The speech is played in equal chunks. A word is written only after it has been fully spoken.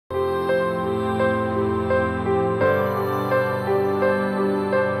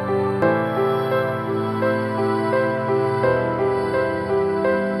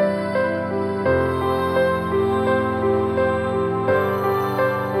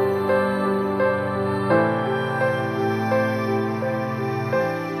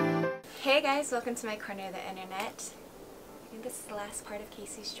guys, welcome to my corner of the internet. I think this is the last part of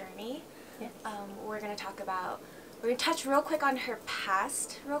Casey's journey. Yes. We're going to touch real quick on her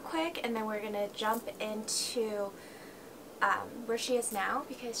past real quick, and then we're going to jump into where she is now,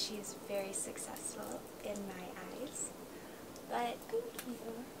 because she's very successful in my eyes. But,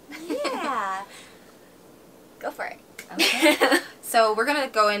 yeah, go for it. Okay. So we're going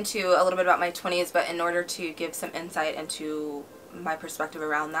to go into a little bit about my 20s, but in order to give some insight into my perspective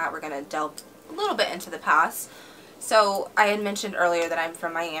around that, we're going to delve a little bit into the past. So I had mentioned earlier that I'm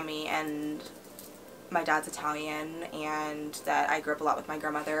from Miami and my dad's Italian, and that I grew up a lot with my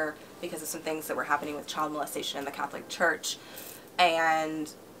grandmother because of some things that were happening with child molestation in the Catholic Church.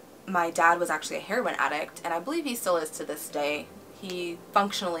 And my dad was actually a heroin addict, and I believe he still is to this day. He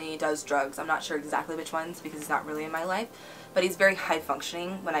functionally does drugs. I'm not sure exactly which ones because he's not really in my life, but he's very high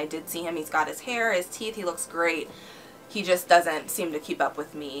functioning. When I did see him, he's got his hair, his teeth, he looks great. He just doesn't seem to keep up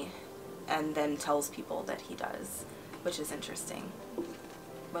with me, and then tells people that he does, which is interesting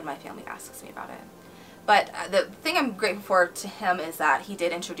when my family asks me about it. But the thing I'm grateful for to him is that he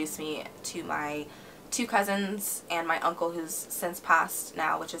did introduce me to my 2 cousins and my uncle, who's since passed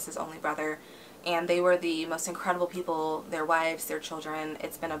now, which is his only brother. And they were the most incredible people, their wives, their children.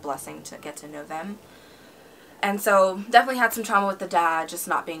 It's been a blessing to get to know them. And so definitely had some trauma with the dad just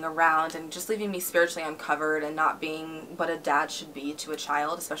not being around and just leaving me spiritually uncovered and not being what a dad should be to a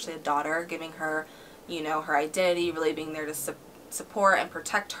child, especially a daughter, giving her, you know, her identity, really being there to support and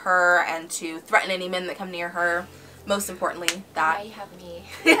protect her and to threaten any men that come near her. Most importantly, that. Now you have me.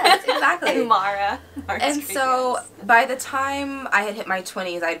 Yes, exactly. And Mara. And so by the time I had hit my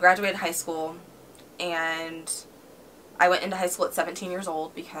 20s, I had graduated high school, and I went into high school at 17 years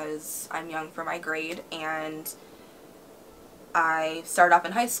old because I'm young for my grade, and I started off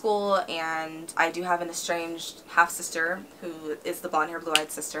in high school, and I do have an estranged half-sister who is the blonde-haired,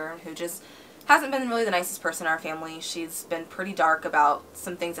 blue-eyed sister who just hasn't been really the nicest person in our family. She's been pretty dark about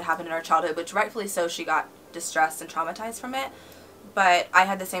some things that happened in our childhood, which rightfully so, she got distressed and traumatized from it. But I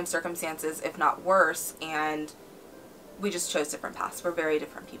had the same circumstances, if not worse, and we just chose different paths. We're very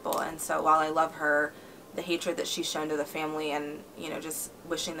different people, and so while I love her, the hatred that she's shown to the family, and, you know, just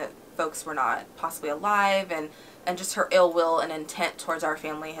wishing that folks were not possibly alive, and just her ill will and intent towards our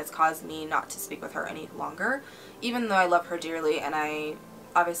family has caused me not to speak with her any longer, even though I love her dearly, and I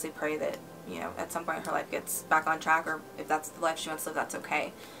obviously pray that, you know, at some point her life gets back on track, or if that's the life she wants to live, that's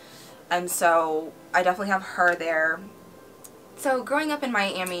okay. And so I definitely have her there. So growing up in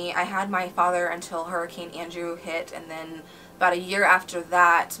Miami, I had my father until Hurricane Andrew hit, and then about a year after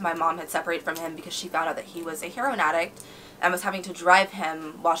that, my mom had separated from him because she found out that he was a heroin addict and was having to drive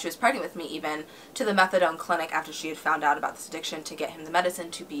him, while she was pregnant with me even, to the methadone clinic after she had found out about this addiction to get him the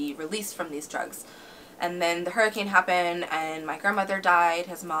medicine to be released from these drugs. And then the hurricane happened, and my grandmother died,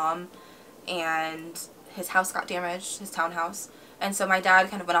 his mom, and his house got damaged, his townhouse. And so my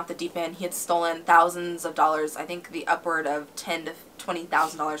dad kind of went off the deep end. He had stolen thousands of dollars, I think the upward of $10,000 to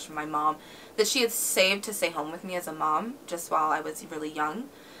 $20,000 from my mom, that she had saved to stay home with me as a mom, just while I was really young.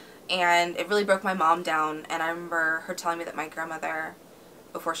 And it really broke my mom down, and I remember her telling me that my grandmother,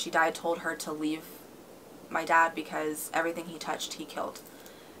 before she died, told her to leave my dad because everything he touched, he killed.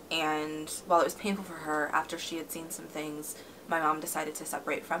 And while it was painful for her, after she had seen some things, my mom decided to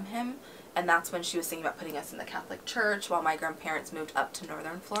separate from him. And that's when she was thinking about putting us in the Catholic Church, while my grandparents moved up to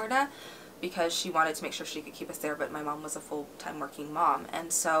northern Florida because she wanted to make sure she could keep us there, but my mom was a full-time working mom.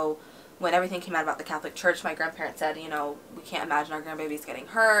 And so when everything came out about the Catholic Church, my grandparents said, you know, we can't imagine our grandbabies getting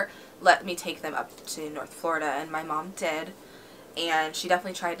hurt. Let me take them up to North Florida. And my mom did. And she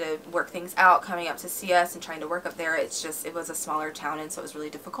definitely tried to work things out, coming up to see us and trying to work up there. It's just, it was a smaller town, and so it was really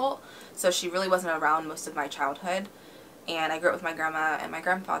difficult. So she really wasn't around most of my childhood. And I grew up with my grandma and my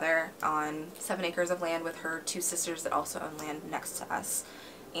grandfather on 7 acres of land with her 2 sisters that also own land next to us.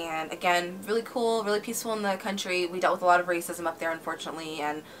 And again, really cool, really peaceful in the country. We dealt with a lot of racism up there, unfortunately,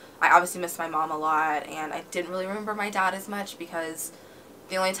 and I obviously missed my mom a lot, and I didn't really remember my dad as much because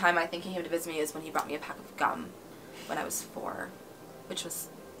the only time I think he came to visit me is when he brought me a pack of gum when I was 4, which was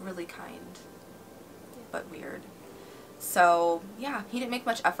really kind, but weird. So yeah, he didn't make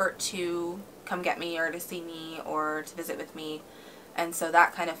much effort to come get me or to see me or to visit with me, and so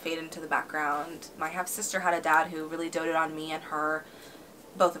that kind of faded into the background. My half-sister had a dad who really doted on me and her,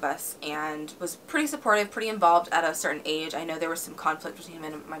 both of us, and was pretty supportive, pretty involved at a certain age. I know there was some conflict between him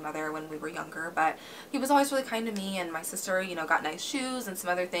and my mother when we were younger, but he was always really kind to me, and my sister, you know, got nice shoes and some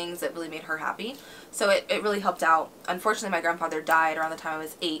other things that really made her happy. So it really helped out. Unfortunately, my grandfather died around the time I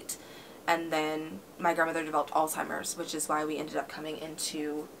was 8, and then my grandmother developed Alzheimer's, which is why we ended up coming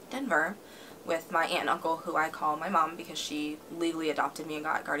into Denver with my aunt and uncle, who I call my mom because she legally adopted me and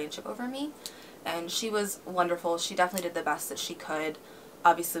got guardianship over me. And she was wonderful. She definitely did the best that she could.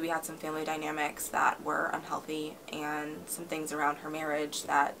 Obviously, we had some family dynamics that were unhealthy and some things around her marriage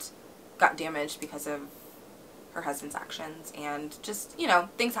that got damaged because of her husband's actions, and just, you know,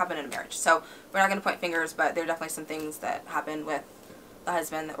 things happen in a marriage. So we're not going to point fingers, but there are definitely some things that happened with the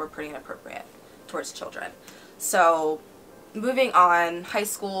husband that were pretty inappropriate towards children. So moving on, high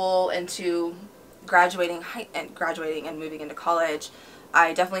school into graduating and moving into college,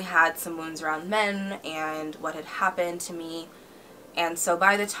 I definitely had some wounds around men and what had happened to me. And so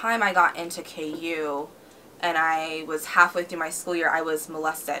by the time I got into KU and I was halfway through my school year, I was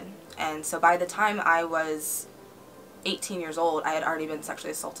molested. And so by the time I was 18 years old, I had already been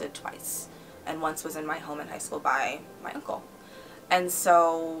sexually assaulted twice. And once was in my home in high school by my uncle. And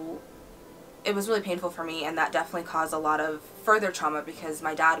so it was really painful for me, and that definitely caused a lot of further trauma because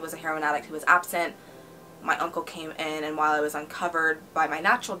my dad was a heroin addict who was absent. My uncle came in, and while I was uncovered by my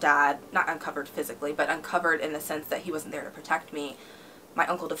natural dad, not uncovered physically, but uncovered in the sense that he wasn't there to protect me, my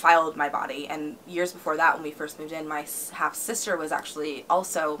uncle defiled my body. And years before that, when we first moved in, my half-sister was actually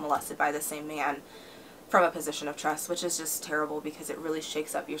also molested by the same man from a position of trust, which is just terrible because it really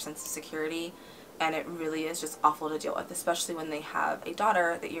shakes up your sense of security, and it really is just awful to deal with, especially when they have a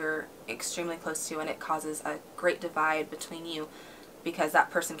daughter that you're extremely close to, and it causes a great divide between you because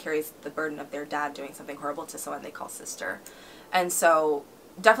that person carries the burden of their dad doing something horrible to someone they call sister. And so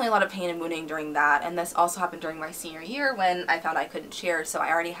definitely a lot of pain and wounding during that. And this also happened during my senior year when I found I couldn't cheer. So I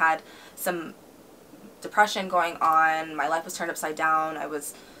already had some depression going on. My life was turned upside down. I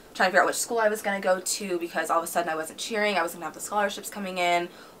was trying to figure out which school I was going to go to because all of a sudden I wasn't cheering. I wasn't going to have the scholarships coming in.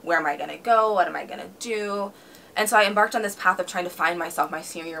 Where am I going to go? What am I going to do? And so I embarked on this path of trying to find myself my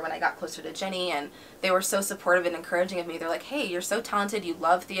senior year when I got closer to Jenny, and they were so supportive and encouraging of me. They're like, hey, you're so talented, you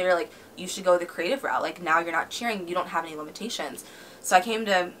love theater, like, you should go the creative route. Like, now you're not cheering, you don't have any limitations. So I came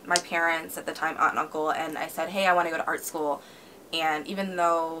to my parents at the time, aunt and uncle, and I said, hey, I want to go to art school. And even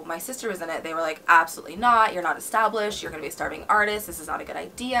though my sister was in it, they were like, absolutely not, you're not established, you're going to be a starving artist, this is not a good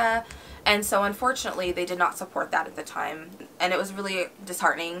idea. And so unfortunately, they did not support that at the time, and it was really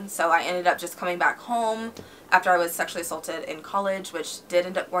disheartening. So I ended up just coming back home after I was sexually assaulted in college, which did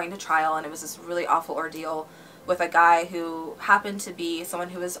end up going to trial, and it was this really awful ordeal with a guy who happened to be someone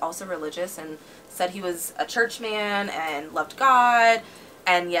who was also religious and said he was a church man and loved God,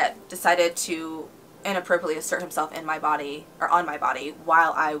 and yet decided to inappropriately assert himself in my body, or on my body,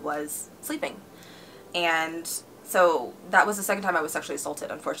 while I was sleeping. And so that was the second time I was sexually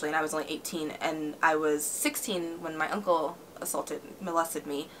assaulted, unfortunately, and I was only 18, and I was 16 when my uncle molested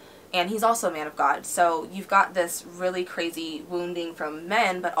me, and he's also a man of God. So you've got this really crazy wounding from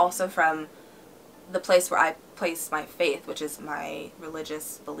men, but also from the place where I place my faith, which is my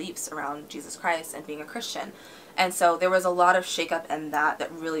religious beliefs around Jesus Christ and being a Christian. And so there was a lot of shakeup in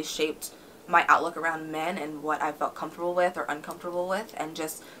that really shaped my outlook around men and what I felt comfortable with or uncomfortable with, and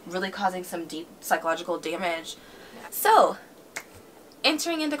just really causing some deep psychological damage. So,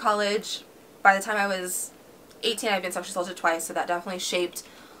 entering into college, by the time I was 18, I had been sexually assaulted twice, so that definitely shaped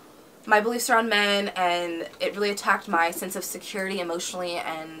my beliefs around men, and it really attacked my sense of security emotionally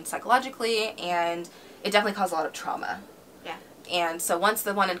and psychologically, and it definitely caused a lot of trauma. Yeah. And so once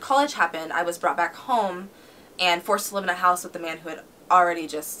the one in college happened, I was brought back home and forced to live in a house with the man who had already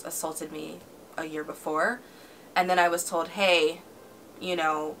just assaulted me a year before. And then I was told, hey, you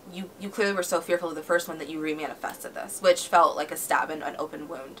know, you clearly were so fearful of the first one that you remanifested this, which felt like a stab in an open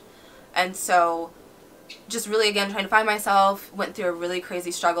wound. And so just really, again, trying to find myself, went through a really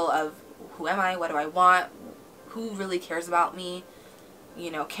crazy struggle of who am I, what do I want, who really cares about me,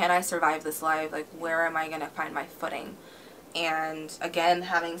 you know, can I survive this life, like, where am I going to find my footing? And again,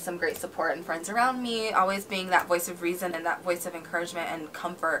 having some great support and friends around me, always being that voice of reason and that voice of encouragement and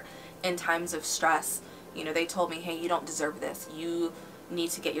comfort in times of stress. You know, they told me, hey, you don't deserve this. You need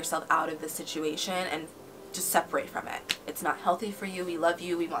to get yourself out of this situation and just separate from it. It's not healthy for you. We love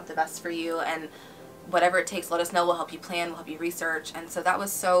you. We want the best for you. And whatever it takes, let us know. We'll help you plan. We'll help you research. And so that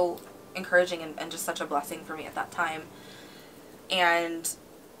was so encouraging and just such a blessing for me at that time. And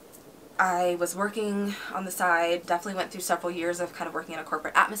I was working on the side, definitely went through several years of kind of working in a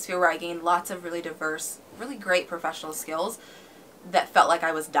corporate atmosphere where I gained lots of really diverse, really great professional skills that felt like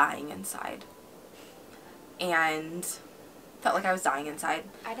I was dying inside. And felt like I was dying inside.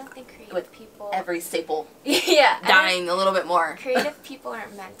 I don't think creative with people... every staple. Yeah. Dying a little bit more. Creative people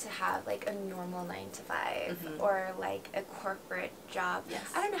aren't meant to have, like, a normal 9-to-5 Mm-hmm. or, like, a corporate job. Yes.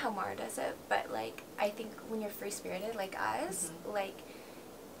 I don't know how Mara does it, but, like, I think when you're free-spirited like us, Mm-hmm. like,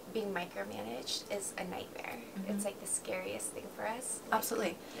 being micromanaged is a nightmare. Mm-hmm. It's, like, the scariest thing for us. Like,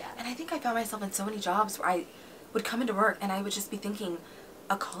 Absolutely. Yeah. And I think I found myself in so many jobs where I would come into work and I would just be thinking,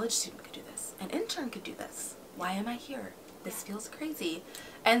 a college student could do this. An intern could do this. Why am I here? This feels crazy.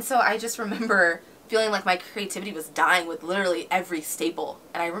 And so I just remember feeling like my creativity was dying with literally every staple.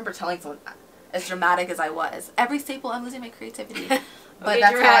 And I remember telling someone, as dramatic as I was, every staple, I'm losing my creativity. But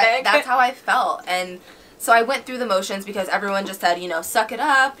that's how I felt. And so I went through the motions because everyone just said, you know, suck it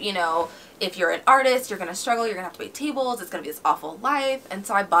up. You know, if you're an artist, you're going to struggle. You're going to have to wait tables. It's going to be this awful life. And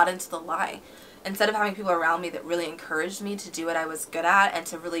so I bought into the lie. Instead of having people around me that really encouraged me to do what I was good at and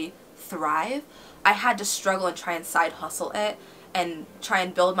to really thrive, I had to struggle and try and side hustle it and try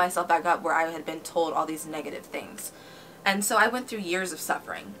and build myself back up where I had been told all these negative things. And so I went through years of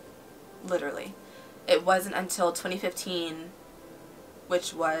suffering, literally. It wasn't until 2015,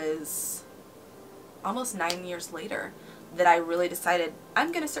 which was almost 9 years later, that I really decided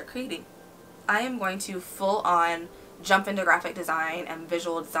I'm going to start creating. I am going to full on jump into graphic design and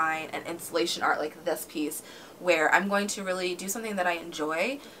visual design and installation art like this piece, where I'm going to really do something that I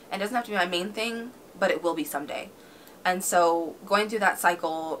enjoy, and it doesn't have to be my main thing, but it will be someday. And so going through that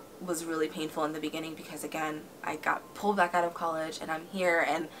cycle was really painful in the beginning because, again, I got pulled back out of college and I'm here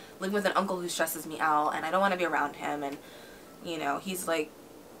and living with an uncle who stresses me out and I don't want to be around him, and, you know, he's like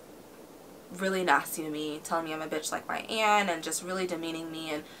really nasty to me, telling me I'm a bitch like my aunt and just really demeaning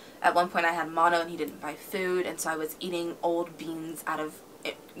me. And at one point I had mono and he didn't buy food, and so I was eating old beans out of,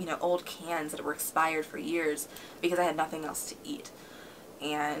 you know, old cans that were expired for years because I had nothing else to eat.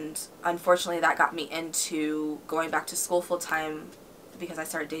 And unfortunately that got me into going back to school full time because I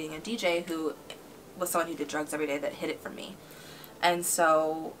started dating a DJ who was someone who did drugs every day that hid it from me. And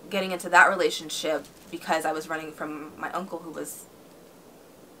so getting into that relationship, because I was running from my uncle who was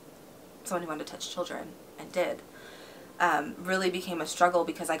someone who wanted to touch children and did, really became a struggle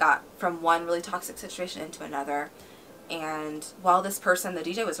because I got from one really toxic situation into another. And while this person, the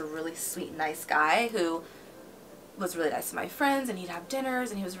DJ, was a really sweet, nice guy who was really nice to my friends, and he'd have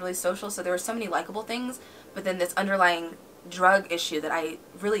dinners and he was really social, so there were so many likable things, but then this underlying drug issue that I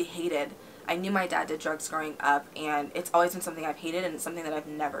really hated. I knew my dad did drugs growing up, and it's always been something I've hated, and it's something that I've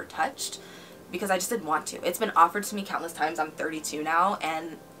never touched because I just didn't want to. It's been offered to me countless times. I'm 32 now,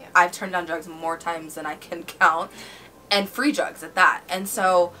 and I've turned down drugs more times than I can count, and free drugs at that. And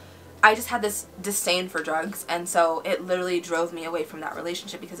so I just had this disdain for drugs, and so it literally drove me away from that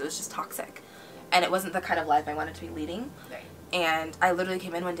relationship because it was just toxic. And it wasn't the kind of life I wanted to be leading. Right. And I literally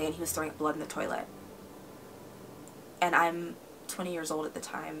came in one day and he was throwing up blood in the toilet. And I'm 20 years old at the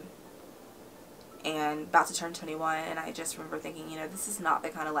time and about to turn 21, and I just remember thinking, you know, this is not the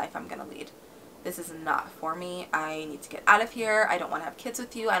kind of life I'm going to lead. This is not for me. I need to get out of here. I don't want to have kids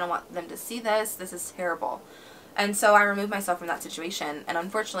with you. I don't want them to see this. This is terrible. And so I removed myself from that situation. And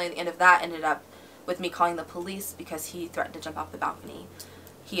unfortunately, the end of that ended up with me calling the police because he threatened to jump off the balcony.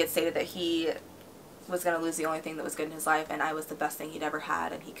 He had stated that he was going to lose the only thing that was good in his life, and I was the best thing he'd ever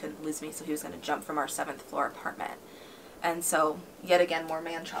had, and he couldn't lose me, so he was going to jump from our 7th floor apartment. And so, yet again, more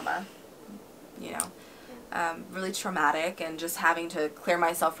man trauma, you know, really traumatic, and just having to clear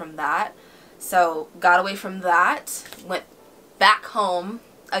myself from that. So, got away from that, went back home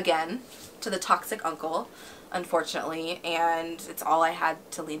again to the toxic uncle, unfortunately, and it's all I had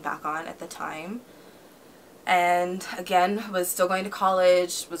to lean back on at the time. And again, was still going to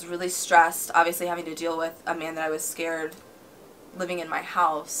college, was really stressed, obviously having to deal with a man that I was scared living in my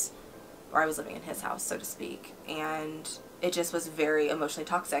house, or I was living in his house, so to speak. And it just was very emotionally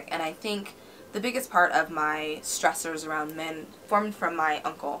toxic. And I think the biggest part of my stressors around men formed from my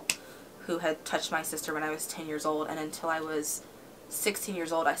uncle, who had touched my sister when I was 10 years old. And until I was 16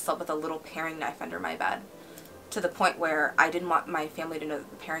 years old, I slept with a little paring knife under my bed, to the point where I didn't want my family to know that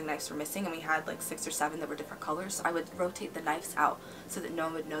the paring knives were missing, and we had like 6 or 7 that were different colors, so I would rotate the knives out so that no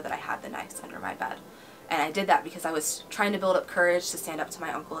one would know that I had the knives under my bed. And I did that because I was trying to build up courage to stand up to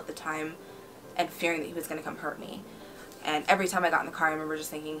my uncle at the time and fearing that he was going to come hurt me. And every time I got in the car, I remember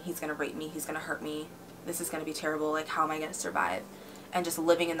just thinking, he's going to rape me, he's going to hurt me, this is going to be terrible, like how am I going to survive? And just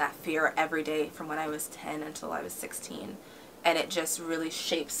living in that fear every day from when I was 10 until I was 16. And it just really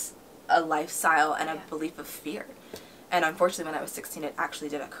shapes a lifestyle and a belief of fear. And unfortunately, when I was 16, it actually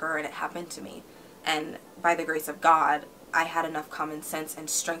did occur, and it happened to me. And by the grace of God, I had enough common sense and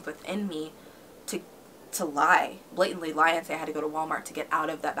strength within me to lie, blatantly lie, and say I had to go to Walmart to get out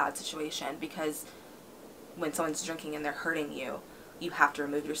of that bad situation, because when someone's drinking and they're hurting you, you have to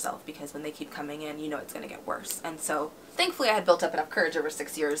remove yourself, because when they keep coming in, you know it's going to get worse. And so thankfully I had built up enough courage over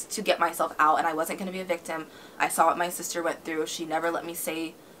 6 years to get myself out, and I wasn't going to be a victim. I saw what my sister went through. She never let me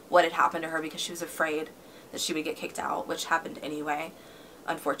say what had happened to her because she was afraid that she would get kicked out, which happened anyway,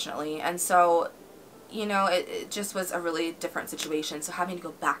 unfortunately. And so, you know, it just was a really different situation. So having to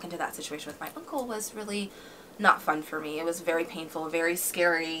go back into that situation with my uncle was really not fun for me. It was very painful, very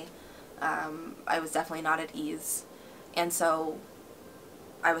scary. I was definitely not at ease. And so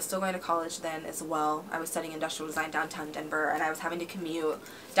I was still going to college then as well. I was studying industrial design downtown Denver, and I was having to commute.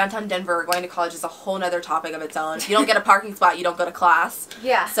 Downtown Denver, going to college is a whole nother topic of its own. If you don't get a parking spot, you don't go to class.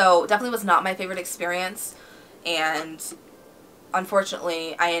 Yeah. So definitely was not my favorite experience. And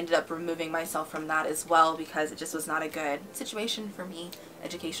unfortunately, I ended up removing myself from that as well because it just was not a good situation for me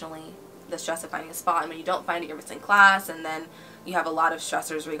educationally. The stress of finding a spot, and when you don't find it, you're missing class, and then you have a lot of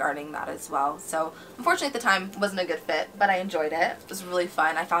stressors regarding that as well. So unfortunately at the time, wasn't a good fit, but I enjoyed it. It was really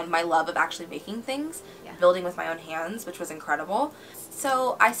fun. I found my love of actually making things, building with my own hands, which was incredible.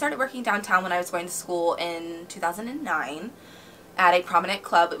 So I started working downtown when I was going to school in 2009 at a prominent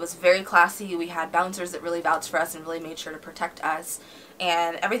club. It was very classy. We had bouncers that really vouched for us and really made sure to protect us,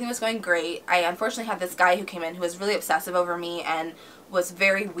 and everything was going great. I unfortunately had this guy who came in who was really obsessive over me and was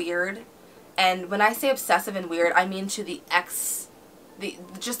very weird. And when I say obsessive and weird, I mean to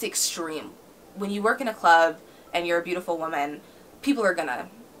just the extreme. When you work in a club and you're a beautiful woman, people are gonna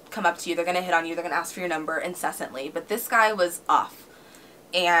come up to you, they're gonna hit on you, they're gonna ask for your number incessantly. But this guy was off.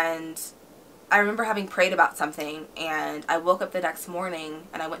 And I remember having prayed about something, and I woke up the next morning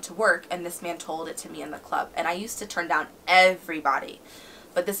and I went to work, and this man told it to me in the club. And I used to turn down everybody.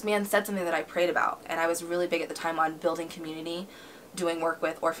 But this man said something that I prayed about, and I was really big at the time on building community, doing work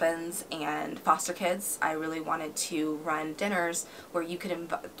with orphans and foster kids. I really wanted to run dinners where you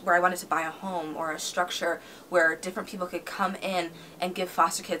could where I wanted to buy a home or a structure where different people could come in and give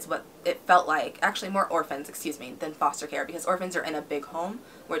foster kids what it felt like, actually more orphans, excuse me, than foster care, because orphans are in a big home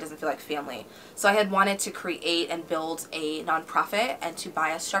where it doesn't feel like family. So I had wanted to create and build a nonprofit and to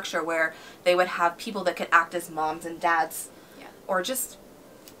buy a structure where they would have people that could act as moms and dads, or just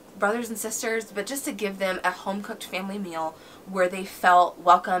brothers and sisters, but just to give them a home-cooked family meal where they felt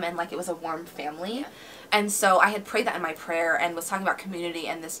welcome and like it was a warm family. And so I had prayed that in my prayer and was talking about community,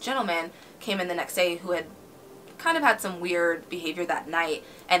 and this gentleman came in the next day who had kind of had some weird behavior that night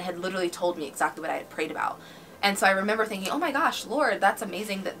and had literally told me exactly what I had prayed about. And so I remember thinking, oh my gosh, Lord, that's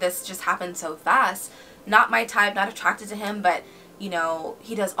amazing that this just happened so fast. Not my type, not attracted to him, but, you know,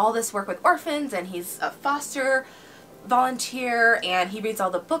 he does all this work with orphans, and he's a foster volunteer, and he reads all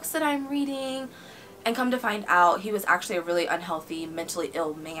the books that I'm reading. And come to find out, he was actually a really unhealthy, mentally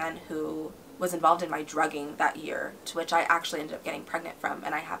ill man who was involved in my drugging that year, to which I actually ended up getting pregnant from,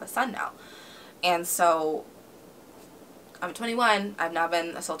 and I have a son now. And so I'm 21, I've now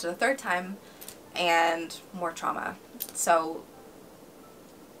been assaulted a third time, and more trauma. So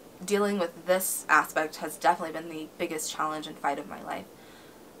dealing with this aspect has definitely been the biggest challenge and fight of my life.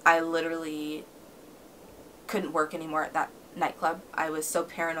 I literally couldn't work anymore at that nightclub. I was so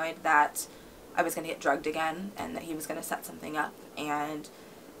paranoid that I was going to get drugged again and that he was going to set something up. And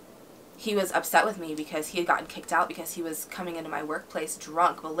he was upset with me because he had gotten kicked out because he was coming into my workplace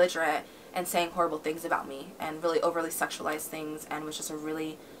drunk, belligerent, and saying horrible things about me and really overly sexualized things, and was just a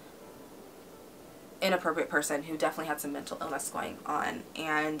really inappropriate person who definitely had some mental illness going on.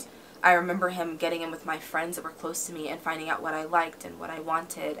 And I remember him getting in with my friends that were close to me and finding out what I liked and what I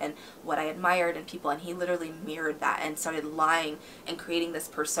wanted and what I admired in people, and he literally mirrored that and started lying and creating this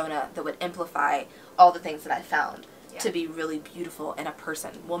persona that would amplify all the things that I found to be really beautiful in a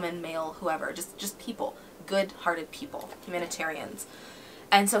person, woman, male, whoever, just people, good-hearted people, humanitarians.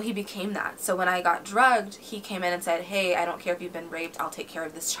 And so he became that. So when I got drugged, he came in and said, hey, I don't care if you've been raped, I'll take care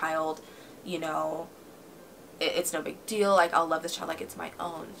of this child, you know, it's no big deal, like, I'll love this child like it's my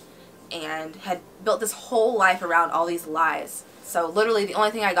own. And had built this whole life around all these lies. So literally the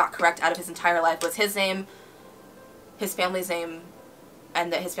only thing I got correct out of his entire life was his name, his family's name,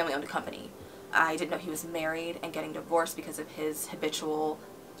 and that his family owned a company. I didn't know he was married and getting divorced because of his habitual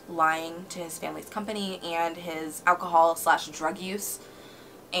lying to his family's company and his alcohol/drug use.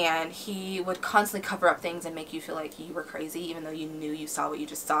 And he would constantly cover up things and make you feel like you were crazy even though you knew you saw what you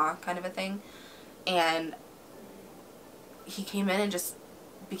just saw, kind of a thing. And he came in and just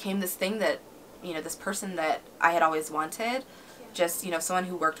became this thing that, you know, this person that I had always wanted, just, you know, someone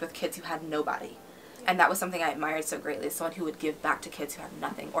who worked with kids who had nobody. And that was something I admired so greatly, someone who would give back to kids who had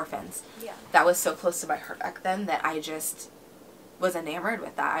nothing, orphans. That was so close to my heart back then that I just was enamored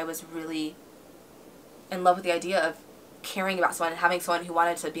with that. I was really in love with the idea of caring about someone and having someone who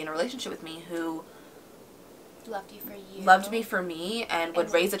wanted to be in a relationship with me who loved you for you. Loved me for me and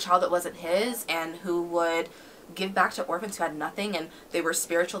would raise a child that wasn't his, and who would give back to orphans who had nothing. And they were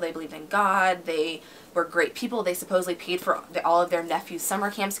spiritual, they believed in God, they were great people. They supposedly paid for all of their nephews' summer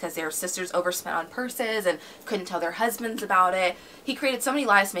camps because their sisters overspent on purses and couldn't tell their husbands about it. He created so many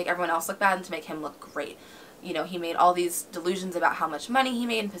lies to make everyone else look bad and to make him look great. You know, he made all these delusions about how much money he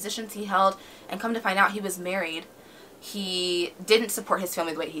made and positions he held, and come to find out he was married. He didn't support his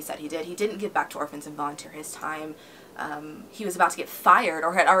family the way he said he did. He didn't give back to orphans and volunteer his time. He was about to get fired,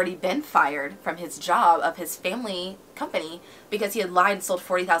 or had already been fired from his job of his family company, because he had lied and sold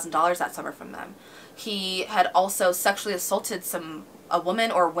 $40,000 that summer from them. He had also sexually assaulted a woman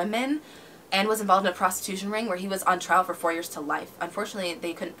or women, and was involved in a prostitution ring where he was on trial for 4 years to life. Unfortunately,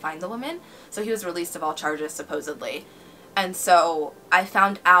 they couldn't find the woman, so he was released of all charges, supposedly. And so I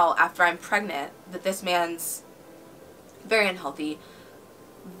found out after I'm pregnant that this man's very unhealthy,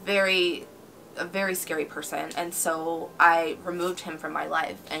 a very scary person, and so I removed him from my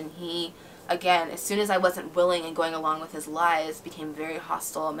life. And he, again, as soon as I wasn't willing and going along with his lies, became very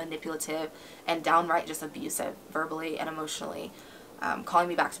hostile, manipulative, and downright just abusive, verbally and emotionally. Calling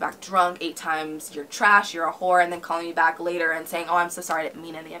me back to back drunk 8 times, you're trash, you're a whore, and then calling me back later and saying, oh, I'm so sorry, I didn't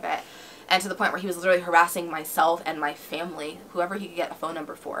mean any of it. And to the point where he was literally harassing myself and my family, whoever he could get a phone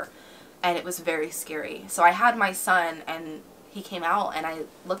number for. And it was very scary. So I had my son, and he came out, and I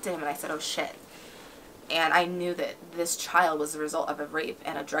looked at him and I said, oh shit. And I knew that this child was the result of a rape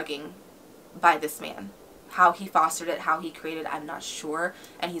and a drugging by this man. How he fostered it, how he created it, I'm not sure.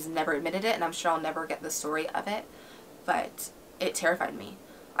 And he's never admitted it, and I'm sure I'll never get the story of it. But it terrified me.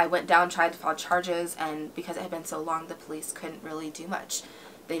 I went down, tried to file charges, and because it had been so long, the police couldn't really do much.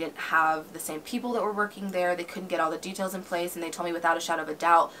 They didn't have the same people that were working there. They couldn't get all the details in place, and they told me without a shadow of a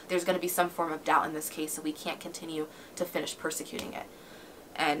doubt, there's going to be some form of doubt in this case, so we can't continue to finish persecuting it.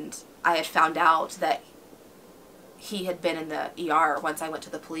 And I had found out that he had been in the ER once I went to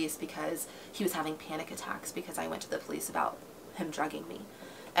the police because he was having panic attacks because I went to the police about him drugging me.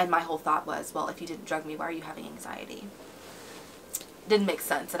 And my whole thought was, well, if you didn't drug me, why are you having anxiety? Didn't make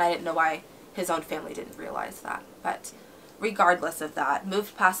sense, and I didn't know why his own family didn't realize that. But regardless of that,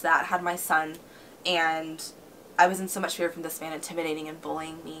 moved past that, had my son, and I was in so much fear from this man intimidating and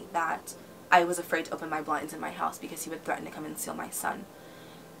bullying me that I was afraid to open my blinds in my house because he would threaten to come and steal my son.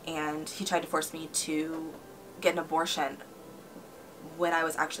 And he tried to force me to get an abortion when I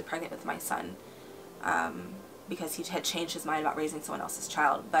was actually pregnant with my son, because he had changed his mind about raising someone else's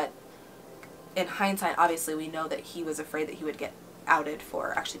child. But in hindsight, obviously, we know that he was afraid that he would get outed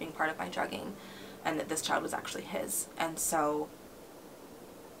for actually being part of my drugging, and that this child was actually his. And so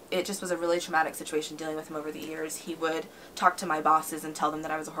it just was a really traumatic situation dealing with him over the years. He would talk to my bosses and tell them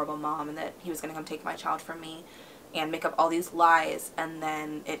that I was a horrible mom and that he was going to come take my child from me and make up all these lies, and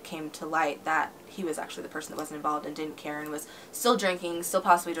then it came to light that he was actually the person that wasn't involved and didn't care and was still drinking, still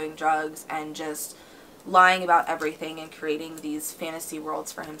possibly doing drugs, and just lying about everything and creating these fantasy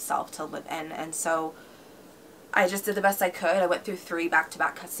worlds for himself to live in. And so I just did the best I could. I went through 3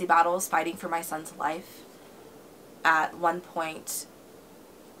 back-to-back custody battles fighting for my son's life. At one point,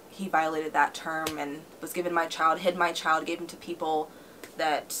 he violated that term and was given my child, hid my child, gave him to people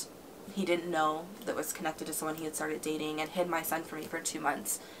that he didn't know that was connected to someone he had started dating, and hid my son from me for 2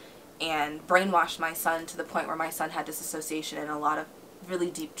 months, and brainwashed my son to the point where my son had disassociation and a lot of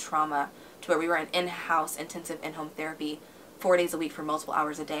really deep trauma, to where we were in in-house intensive in-home therapy 4 days a week for multiple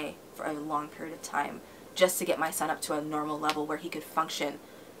hours a day for a long period of time, just to get my son up to a normal level where he could function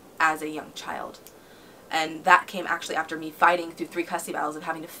as a young child. And that came actually after me fighting through 3 custody battles of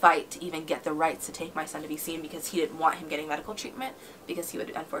having to fight to even get the rights to take my son to be seen, because he didn't want him getting medical treatment, because he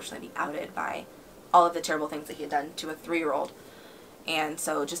would unfortunately be outed by all of the terrible things that he had done to a 3-year-old. And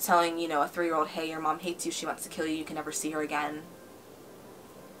so just telling, you know, a 3-year-old, hey, your mom hates you, she wants to kill you, you can never see her again,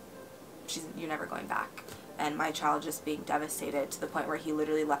 you're never going back. And my child just being devastated to the point where he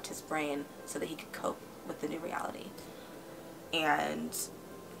literally left his brain so that he could cope with the new reality. And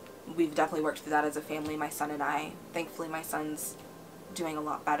we've definitely worked through that as a family, my son and I. Thankfully, my son's doing a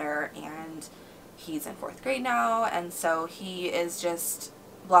lot better, and he's in 4th grade now, and so he is just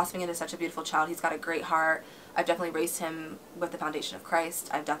blossoming into such a beautiful child. He's got a great heart. I've definitely raised him with the foundation of Christ.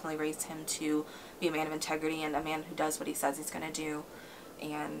 I've definitely raised him to be a man of integrity and a man who does what he says he's going to do,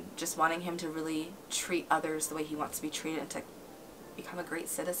 and just wanting him to really treat others the way he wants to be treated and to become a great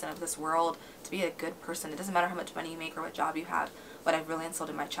citizen of this world, to be a good person. It doesn't matter how much money you make or what job you have. What I've really instilled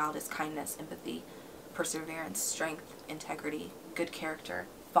in my child is kindness, empathy, perseverance, strength, integrity, good character,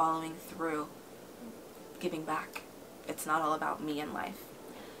 following through, giving back. It's not all about me in life.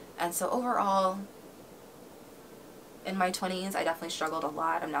 And so overall, in my 20s, I definitely struggled a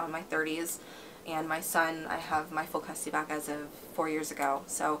lot. I'm now in my 30s. And my son, I have my full custody back as of 4 years ago.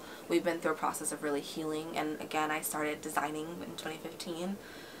 So we've been through a process of really healing. And again, I started designing in 2015.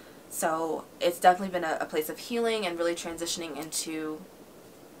 So it's definitely been a place of healing and really transitioning into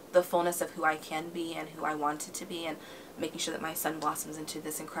the fullness of who I can be and who I wanted to be, and making sure that my son blossoms into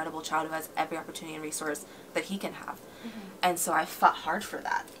this incredible child who has every opportunity and resource that he can have. And so I fought hard for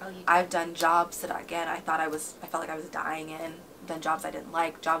that. I've done jobs that, again, I felt like I was dying in. Done jobs I didn't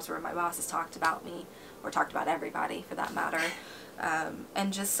like, jobs where my bosses talked about me, or talked about everybody for that matter,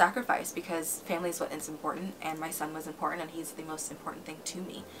 and just sacrificed because family is what is important, and my son was important, and he's the most important thing to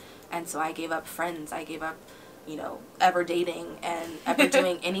me. And so I gave up friends, I gave up, you know, ever dating and ever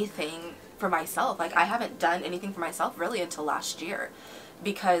doing anything for myself. Like, I haven't done anything for myself really until last year,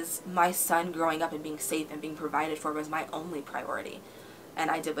 because my son growing up and being safe and being provided for was my only priority,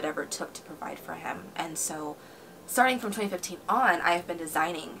 and I did whatever it took to provide for him. And so starting from 2015 on, I have been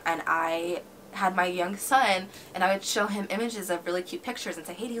designing, and I had my young son, and I would show him images of really cute pictures and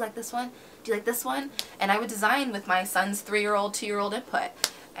say, hey, do you like this one? Do you like this one? And I would design with my son's 3-year-old, 2-year-old input.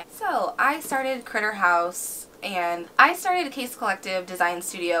 So I started Critter House, and I started a Case Collective design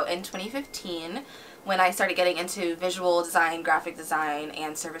studio in 2015 when I started getting into visual design, graphic design,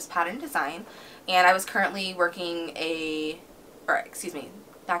 and service pattern design. And I was currently working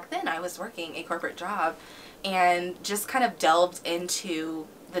back then I was working a corporate job, and just kind of delved into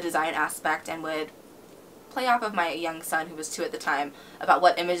the design aspect and would play off of my young son, who was 2 at the time, about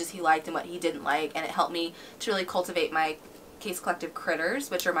what images he liked and what he didn't like, and it helped me to really cultivate my Case Collective critters,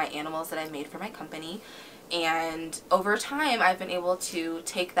 which are my animals that I made for my company. And over time, I've been able to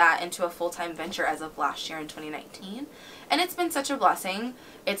take that into a full-time venture as of last year in 2019. And it's been such a blessing.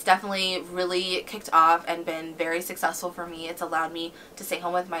 It's definitely really kicked off and been very successful for me. It's allowed me to stay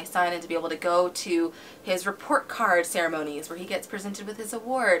home with my son and to be able to go to his report card ceremonies where he gets presented with his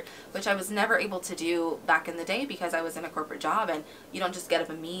award, which I was never able to do back in the day because I was in a corporate job, and you don't just get up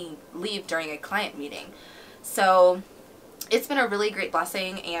and leave during a client meeting. So it's been a really great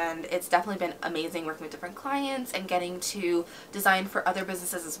blessing, and it's definitely been amazing working with different clients and getting to design for other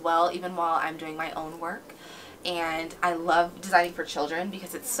businesses as well, even while I'm doing my own work. And I love designing for children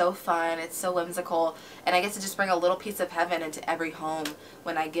because it's so fun, it's so whimsical, and I get to just bring a little piece of heaven into every home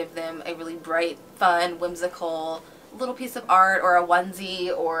when I give them a really bright, fun, whimsical little piece of art, or a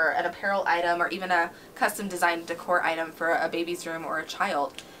onesie, or an apparel item, or even a custom designed decor item for a baby's room or a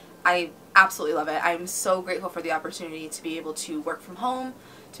child. I absolutely love it. I'm so grateful for the opportunity to be able to work from home,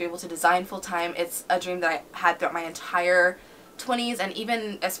 to be able to design full-time. It's a dream that I had throughout my entire 20s, and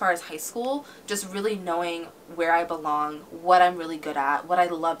even as far as high school, just really knowing where I belong, what I'm really good at, what I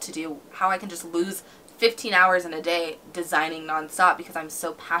love to do, how I can just lose 15 hours in a day designing nonstop because I'm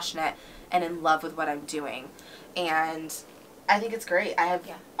so passionate and in love with what I'm doing. And I think it's great. I have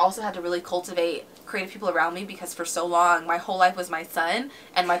also had to really cultivate creative people around me because for so long my whole life was my son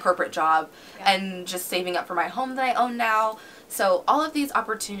and my corporate job and just saving up for my home that I own now. So all of these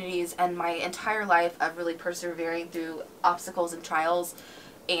opportunities and my entire life of really persevering through obstacles and trials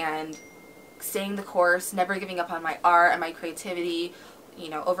and staying the course, never giving up on my art and my creativity, you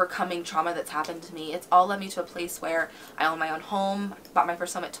know, overcoming trauma that's happened to me, it's all led me to a place where I own my own home, bought my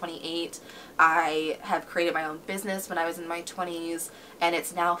first home at 28, I have created my own business when I was in my 20s, and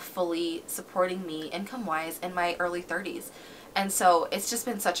it's now fully supporting me income-wise in my early 30s. And so it's just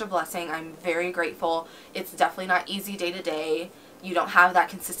been such a blessing. I'm very grateful. It's definitely not easy day to day. You don't have that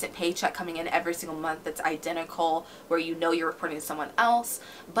consistent paycheck coming in every single month that's identical, where you know you're reporting to someone else,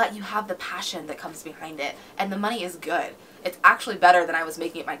 but you have the passion that comes behind it, and the money is good. It's actually better than I was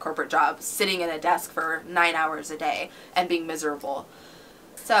making at my corporate job, sitting in a desk for 9 hours a day and being miserable.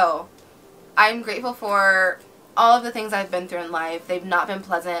 So I'm grateful for all of the things I've been through in life. They've not been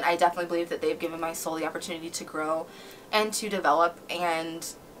pleasant. I definitely believe that they've given my soul the opportunity to grow and to develop, and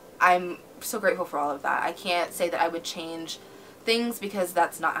I'm so grateful for all of that. I can't say that I would change things because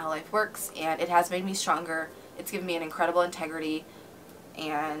that's not how life works, and it has made me stronger. It's given me an incredible integrity,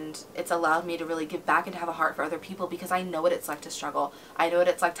 and it's allowed me to really give back and have a heart for other people because I know what it's like to struggle. I know what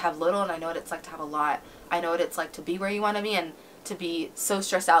it's like to have little, and I know what it's like to have a lot. I know what it's like to be where you want to be and to be so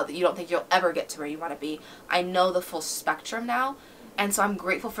stressed out that you don't think you'll ever get to where you want to be. I know the full spectrum now, and so I'm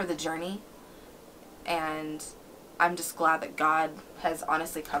grateful for the journey, and I'm just glad that God has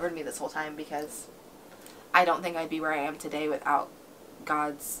honestly covered me this whole time, because I don't think I'd be where I am today without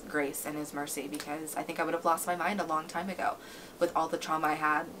God's grace and His mercy, because I think I would have lost my mind a long time ago with all the trauma I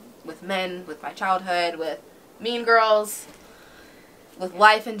had with men, with my childhood, with mean girls, with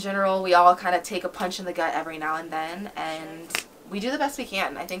life in general. We all kind of take a punch in the gut every now and then, and we do the best we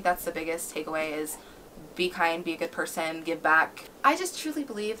can. I think that's the biggest takeaway, is be kind, be a good person, give back. I just truly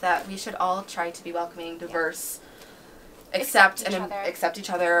believe that we should all try to be welcoming, diverse, accept each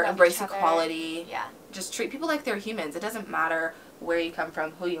other, embrace equality. Yeah. Just treat people like they're humans. It doesn't matter where you come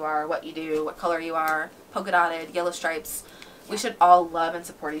from, who you are, what you do, what color you are, polka dotted, yellow stripes, We should all love and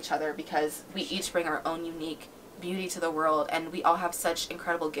support each other because we each bring our own unique beauty to the world, and we all have such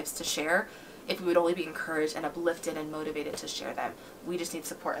incredible gifts to share. If we would only be encouraged and uplifted and motivated to share them, we just need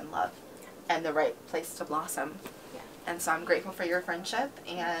support and love and the right place to blossom. Yeah. And so I'm grateful for your friendship,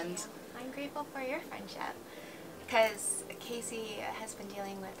 and I'm grateful for your friendship because Casey has been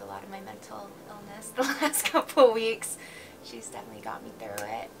dealing with a lot of my mental illness the last couple weeks. She's definitely got me through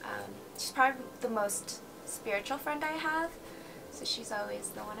it. She's probably the most spiritual friend I have, so she's always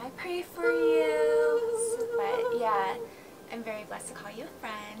the one I pray for you. But yeah, I'm very blessed to call you a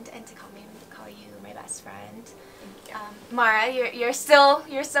friend and to call you my best friend. Mara, you're still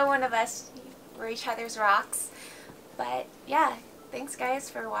one of us. We're each other's rocks. But yeah, thanks guys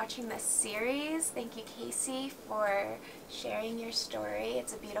for watching this series. Thank you, Casey, for sharing your story.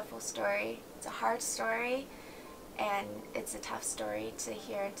 It's a beautiful story. It's a hard story, and it's a tough story to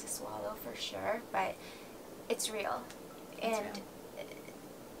hear and to swallow for sure. But it's real, and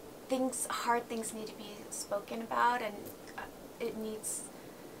hard things need to be spoken about, and it needs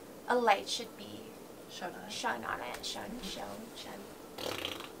a light should be shone on it. Shone.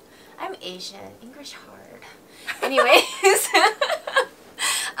 I'm Asian. English hard. Anyways,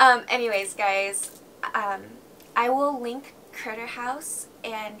 anyways, guys, I will link Critter House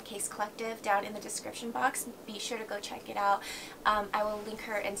and Case Collective down in the description box. Be sure to go check it out. I will link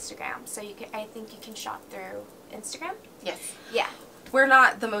her Instagram, so I think you can shop through Instagram. yes. Yeah. We're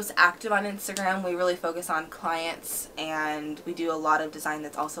not the most active on Instagram. We really focus on clients, and we do a lot of design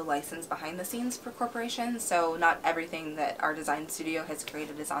that's also licensed behind the scenes for corporations, so not everything that our design studio has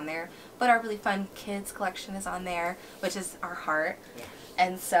created is on there, but our really fun kids collection is on there, which is our heart. Yeah.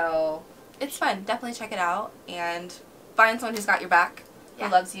 And so it's fun. Definitely check it out and find someone who's got your back, who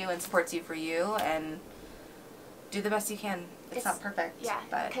loves you and supports you for you, and do the best you can. It's not perfect, yeah,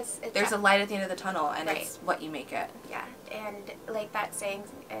 but there's a light at the end of the tunnel, and right. It's what you make it. Yeah, and like that saying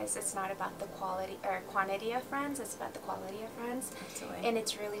is, it's not about the quality or quantity of friends, it's about the quality of friends. Absolutely. And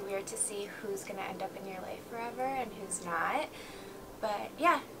it's really weird to see who's going to end up in your life forever and who's not. But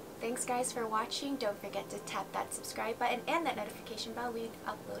yeah, thanks guys for watching. Don't forget to tap that subscribe button and that notification bell. We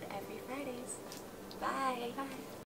upload every Fridays. Bye. Bye.